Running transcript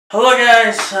Hello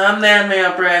guys, I'm the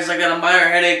AnimeUpRise. I got a minor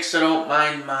headache, so don't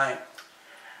mind my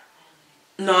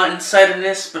not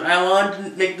insightedness, but I wanted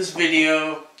to make this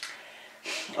video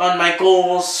on my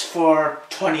goals for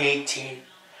 2018.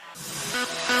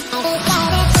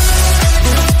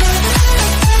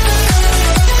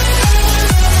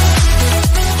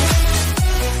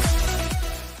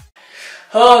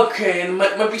 Okay, and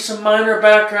might be some minor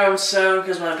background sound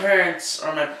because my parents,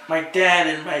 or my dad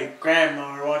and my grandma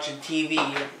are watching TV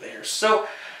over there. So,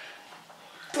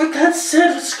 with that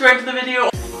said, let's get into the video.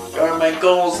 Or my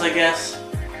goals, I guess.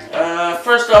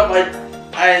 First off,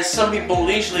 I some people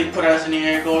usually put as New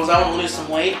Year goals. I want to lose some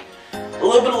weight. A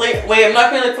little bit of weight. I'm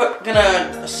not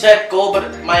gonna set goal,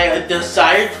 but my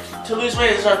desire to lose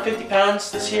weight is around 50 pounds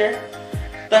this year.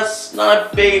 That's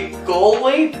not a big goal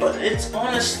weight, but it's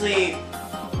honestly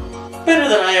better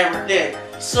than I ever did.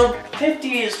 So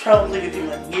 50 is probably going to be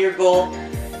my year goal.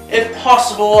 If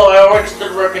possible, I already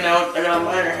started working out. I got a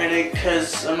minor headache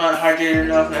because I'm not hydrated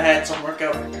enough and I had some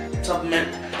workout supplement.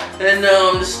 And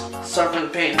now I'm just suffering the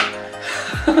pain.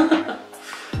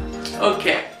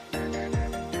 Okay.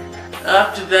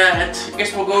 After that, I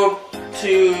guess we'll go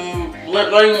to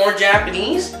learning more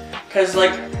Japanese. Because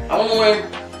I want to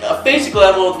learn a basic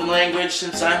level of the language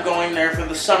since I'm going there for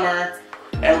the summer.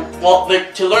 And well,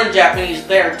 to learn Japanese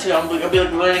there too. I'll be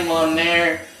learning while I'm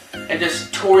there and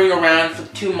just touring around for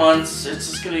 2 months. It's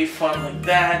just gonna be fun like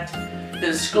that.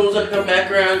 Then school's gonna come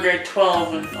back around grade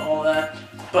 12 and all that.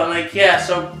 But yeah,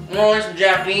 so I'm gonna learn some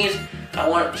Japanese. I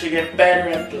want to get better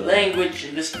at the language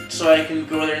and just so I can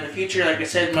go there in the future. Like I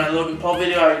said in my Logan Paul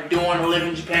video, I do want to live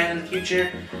in Japan in the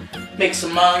future. Make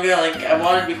some manga. I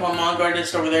wanted to become a manga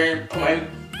artist over there and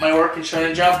put my work in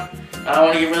Shonen Jump. I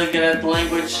want to get really good at the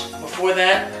language before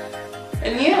that.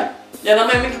 And yeah, I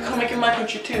might make a comic in my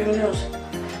country too, who knows.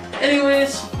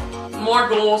 Anyways, more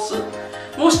goals.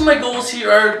 Most of my goals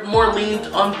here are more leaned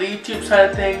on the YouTube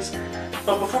side of things.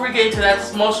 But before we get into that,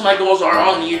 most of my goals are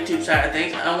on the YouTube side of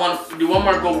things. I want to do one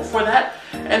more goal before that,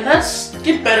 and that's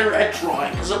get better at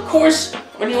drawing. Because of course,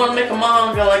 when you want to make a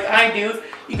manga like I do,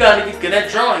 you gotta get good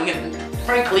at drawing. And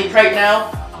frankly, right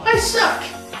now, I suck.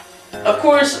 Of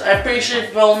course, I'm pretty sure if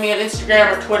you follow me on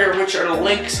Instagram or Twitter, which are the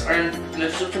links are in the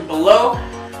description below.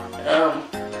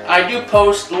 I do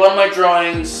post a lot of my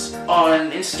drawings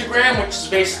on Instagram, which is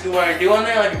basically what I do on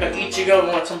there. Like I got Ichigo,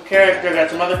 I got some character, I got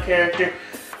some other character.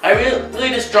 I really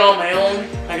just draw my own.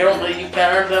 I don't really use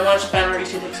fan art that much. Fan art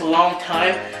usually takes a long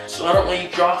time, so I don't really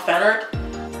draw fan art.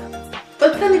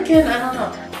 But then again, I don't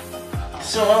know.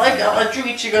 So I drew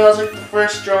Ichigo. That was the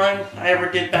first drawing I ever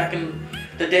did back in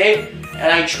the day.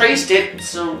 And I traced it,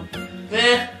 so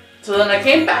So then I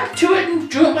came back to it and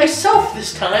drew it myself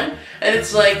this time. And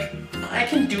it's like, I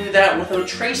can do that without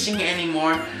tracing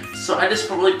anymore. So I just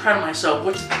feel really proud of myself.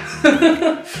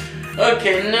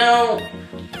 Okay, now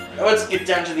let's get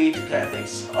down to the YouTube side of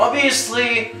things.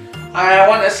 Obviously, I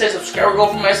want to set a subscriber goal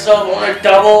for myself. I want to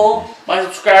double my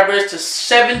subscribers to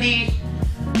 70.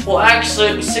 Well, actually,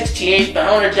 it'd be 68, but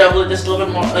I want to double it just a little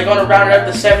bit more. I want to round it up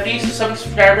to 70, so 70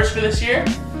 subscribers for this year.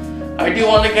 I do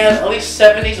want to get at least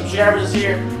 70 subscribers this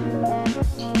year.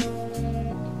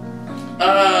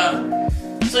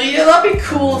 So yeah, that'd be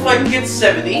cool if I can get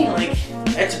 70.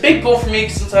 It's a big goal for me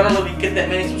since I don't really get that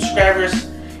many subscribers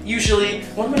usually.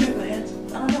 What am I doing with my hands?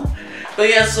 I don't know. But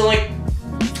yeah, so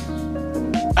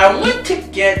I want to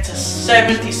get to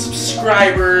 70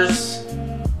 subscribers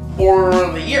for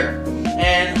the year.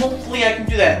 And hopefully I can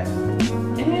do that.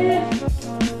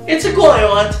 It's a goal I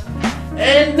want.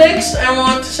 And next, I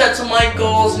want to set some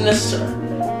goals in this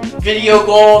video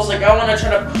goals. I want to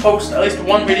try to post at least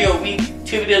one video a week,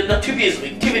 two videos a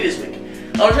week.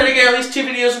 I want to try to get at least 2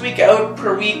 videos a week out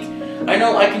per week. I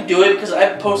know I can do it because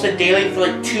I've posted daily for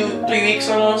 2-3 weeks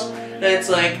almost. And it's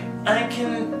I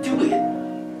can do it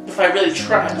if I really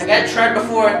try. I tried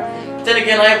before, but then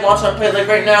again, I have lots on my plate.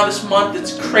 Right now, this month,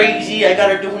 it's crazy. I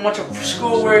gotta do a bunch of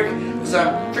schoolwork because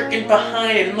I'm freaking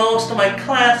behind in most of my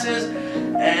classes.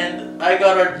 And I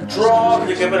gotta draw,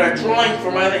 because I got a drawing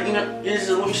for my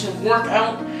resolution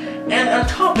workout, and on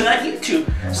top of that, YouTube.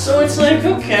 So it's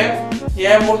okay,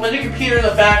 yeah, well, my new computer in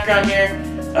the background here,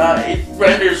 it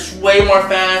renders way more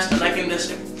fast, and it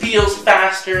feels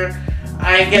faster.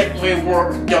 I get my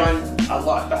work done a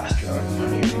lot faster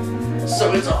on here.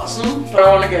 So it's awesome, but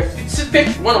I want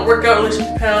to want to work out at least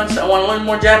 50 pounds, I want to learn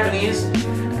more Japanese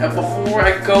before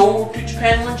I go to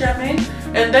Japan and learn Japanese,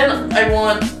 and then I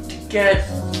want to get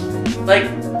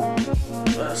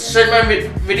set my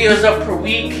videos up per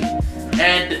week,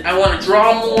 and I want to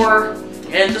draw more,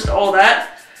 and just all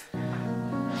that.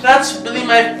 That's really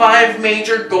my 5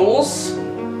 major goals.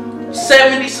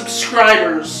 70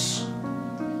 subscribers.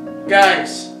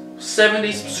 Guys,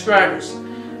 70 subscribers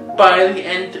by the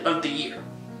end of the year.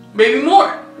 Maybe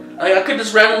more. Like, I could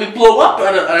just randomly blow up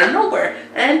out of nowhere,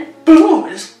 and boom,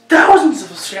 there's thousands of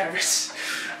subscribers.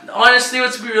 Honestly,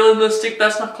 let's be realistic,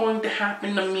 that's not going to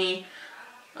happen to me.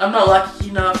 I'm not lucky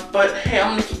enough, but hey,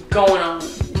 I'm gonna keep going on. I'm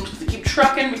just gonna keep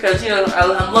trucking because, you know, I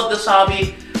love this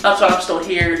hobby. That's why I'm still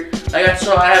here. I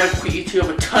haven't quit YouTube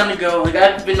a ton ago. Like,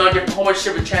 I've been on a whole bunch of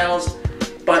different channels,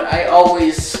 but I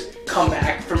always come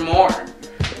back for more.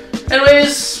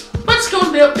 Anyways, let's go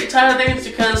to the update side of things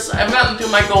because I've gotten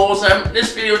through my goals.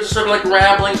 This video is just sort of like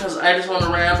rambling because I just want to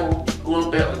ramble a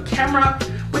little bit on camera,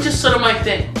 which is sort of my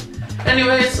thing.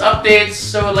 Anyways, updates.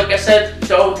 So like I said,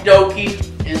 Doki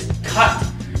Doki is cut.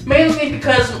 Mainly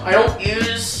because I don't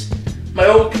use my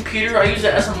old computer. I use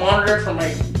it as a monitor for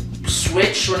my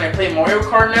Switch when I play Mario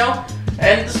Kart now.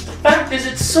 And the fact is,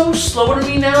 it's so slow to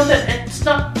me now that it's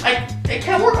not, I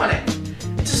can't work on it.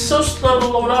 It's just so slow to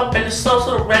load up and it's so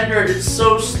slow to render. It's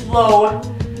so slow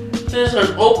to just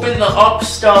open the up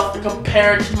stuff to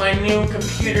compare it to my new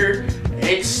computer.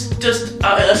 It's just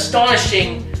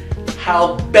astonishing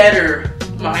how better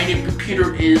my new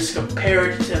computer is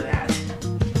compared to that.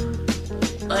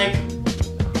 Like,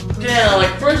 yeah,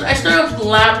 like first I started with the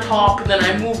laptop and then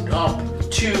I moved up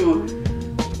to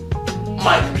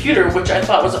my computer, which I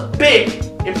thought was a big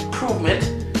improvement.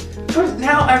 But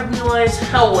now I realize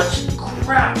how much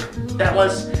crap that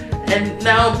was. And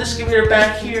now this computer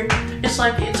back here, it's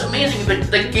like, it's amazing.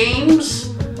 The games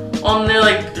on there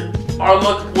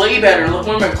look way better, look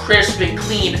way more crisp and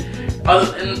clean,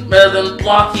 rather than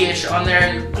blocky-ish on there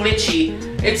and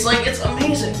glitchy. It's like, it's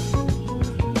amazing.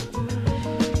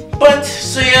 But,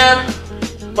 so yeah,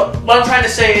 but what I'm trying to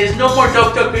say is no more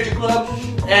Doki Doki Picture Club,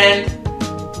 and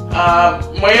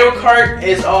Mario Kart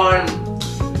is on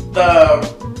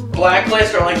the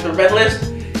blacklist, or like the red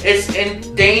list. It's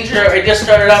in danger, it just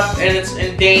started up, and it's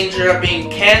in danger of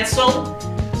being cancelled.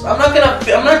 So I'm not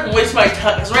gonna waste my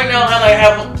time, because right now I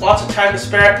have lots of time to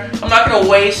spare. I'm not gonna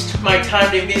waste my time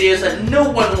doing videos that no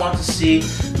one wants to see.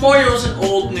 Mario's an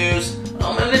old news.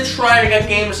 I'm gonna try to get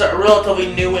games that are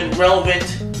relatively new and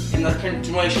relevant in the current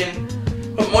situation.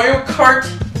 But Mario Kart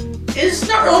is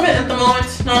not relevant at the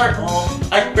moment, not at all.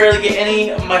 I barely get any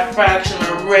of my fraction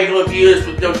of regular viewers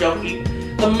with Doki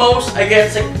Doki. The most I get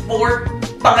is like 4,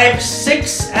 5,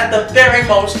 6 at the very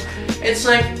most. It's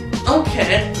like,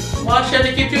 okay, why should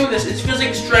I keep doing this? It feels like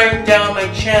it's dragging down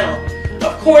my channel.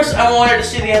 Of course, I wanted to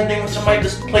see the ending, which I might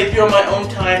just play through on my own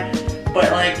time.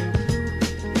 But like,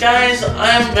 guys,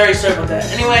 I'm very sorry about that.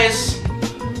 Anyways,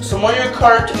 so Mario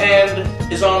Kart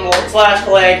is on its last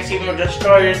legs, even though it just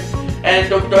started, and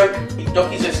Doki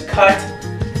Doki's is cut.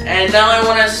 And now I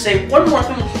want to say one more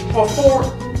thing before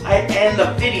I end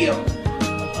the video.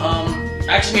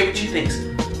 Actually, maybe 2 things.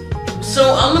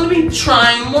 So I'm gonna be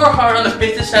trying more hard on the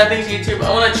business side of things YouTube. I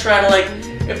want to try to, like,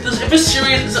 if a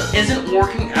series isn't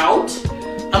working out,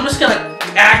 I'm just gonna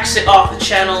axe it off the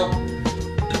channel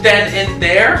then and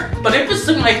there. But if it's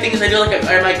something like things I do, like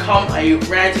my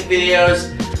ranting videos,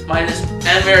 my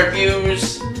anime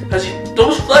reviews, because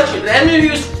those fluctuate. The anime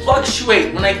reviews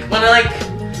fluctuate when I like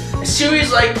a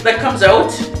series like that comes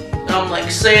out.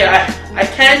 Like, say I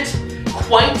can't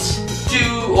quite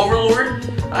do Overlord.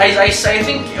 I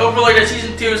think Overlord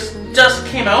Season 2 just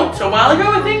came out a while ago.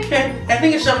 I think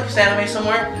it's on Kiss Anime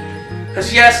somewhere.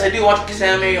 Because yes, I do watch Kiss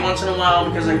Anime once in a while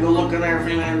because I go look in there for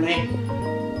new anime.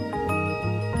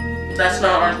 That's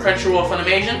not on Crunchyroll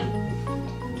Funimation,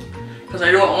 because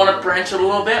I don't want to branch it a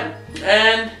little bit.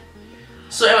 And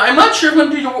so I'm not sure if I'm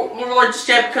going to do Overlord just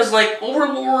yet, because like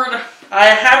Overlord, I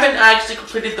haven't actually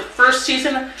completed the first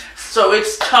season, so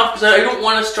it's tough because I don't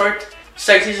want to start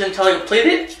second season until I complete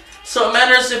it. So it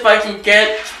matters if I can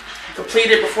get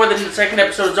completed before the second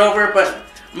episode's over, but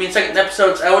second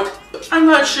episode's out. But I'm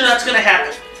not sure that's gonna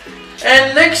happen.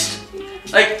 And next,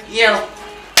 like, you know,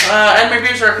 anime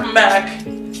reviews are coming back.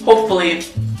 Hopefully,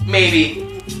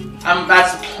 maybe.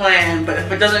 That's the plan. But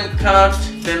if it doesn't come out,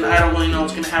 then I don't really know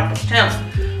what's gonna happen with the channel.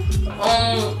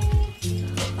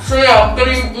 So yeah, I'm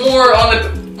getting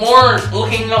more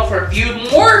looking up for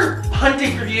reviews, more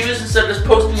hunting reviews instead of just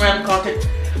posting random content.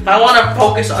 I want to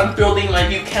focus on building my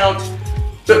view count,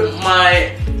 but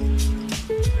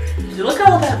look at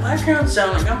all that background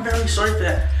sound, like, I'm very sorry for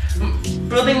that.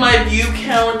 Building my view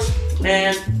count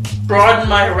and broaden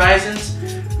my horizons,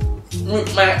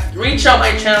 reach out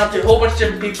my channel to a whole bunch of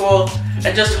different people,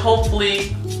 and just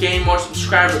hopefully gain more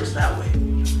subscribers that way.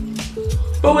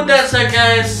 But with that said,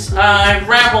 guys, I've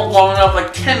rambled long enough,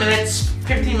 like 10 minutes,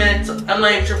 15 minutes, I'm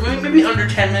not even sure, maybe under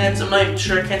 10 minutes, I'm not even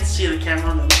sure, I can't see the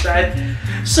camera on the other side.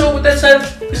 So with that said,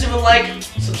 please leave a like,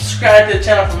 subscribe to the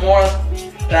channel for more,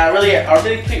 I really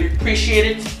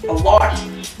appreciate it a lot,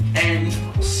 and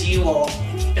we'll see you all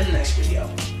in the next video.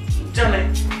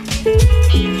 Donate.